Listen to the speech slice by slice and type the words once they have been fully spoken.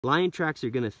Lion tracks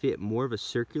are going to fit more of a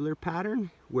circular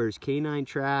pattern, whereas canine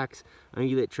tracks,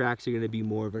 ungulate tracks are going to be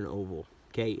more of an oval,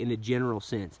 okay, in a general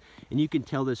sense. And you can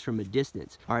tell this from a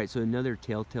distance. All right, so another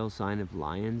telltale sign of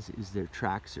lions is their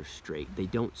tracks are straight. They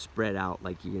don't spread out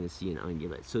like you're going to see in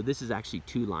ungulates. So this is actually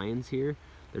two lions here.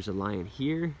 There's a lion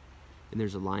here, and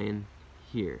there's a lion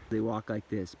here. They walk like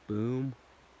this, boom,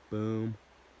 boom,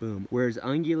 boom. Whereas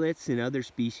ungulates and other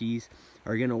species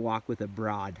are gonna walk with a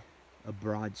broad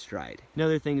stride.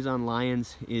 Another things on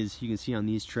lions is you can see on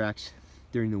these tracks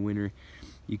during the winter,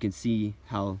 you can see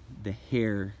how the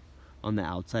hair on the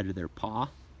outside of their paw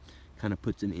kind of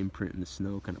puts an imprint in the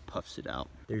snow, kind of puffs it out.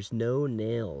 There's no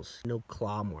nails, no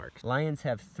claw marks. Lions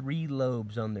have 3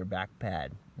 lobes on their back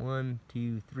pad. 1,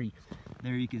 2, 3.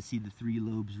 There you can see the 3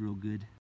 lobes real good.